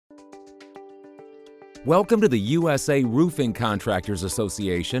Welcome to the USA Roofing Contractors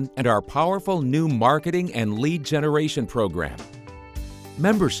Association and our powerful new marketing and lead generation program.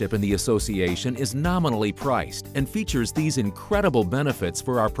 Membership in the association is nominally priced and features these incredible benefits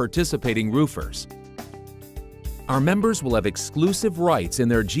for our participating roofers. Our members will have exclusive rights in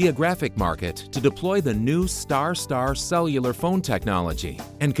their geographic market to deploy the new Star cellular phone technology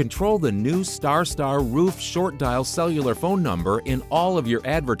and control the new Star Roof short dial cellular phone number in all of your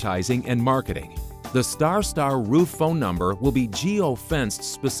advertising and marketing. The Star Roof phone number will be geo-fenced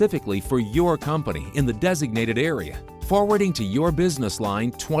specifically for your company in the designated area, forwarding to your business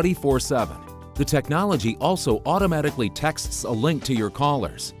line 24/7. The technology also automatically texts a link to your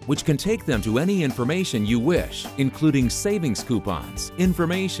callers, which can take them to any information you wish, including savings coupons,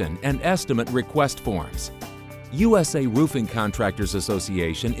 information, and estimate request forms. USA Roofing Contractors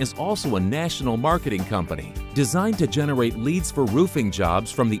Association is also a national marketing company designed to generate leads for roofing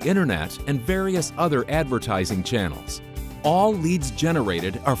jobs from the internet and various other advertising channels. All leads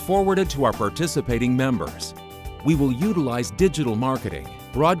generated are forwarded to our participating members. We will utilize digital marketing,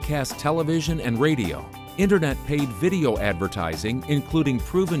 broadcast television and radio, internet paid video advertising, including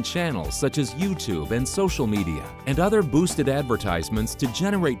proven channels such as YouTube and social media, and other boosted advertisements to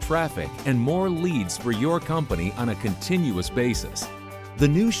generate traffic and more leads for your company on a continuous basis. The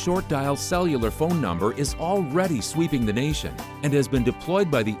new short dial cellular phone number is already sweeping the nation and has been deployed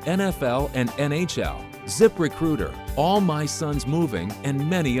by the NFL and NHL, ZipRecruiter, All My Sons Moving, and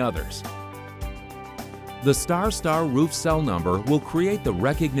many others. The Star Roof cell number will create the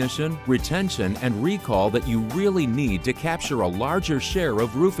recognition, retention, and recall that you really need to capture a larger share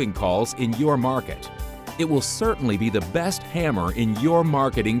of roofing calls in your market. It will certainly be the best hammer in your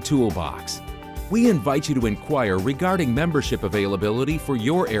marketing toolbox. We invite you to inquire regarding membership availability for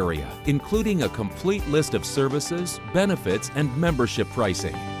your area, including a complete list of services, benefits, and membership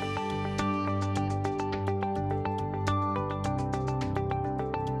pricing.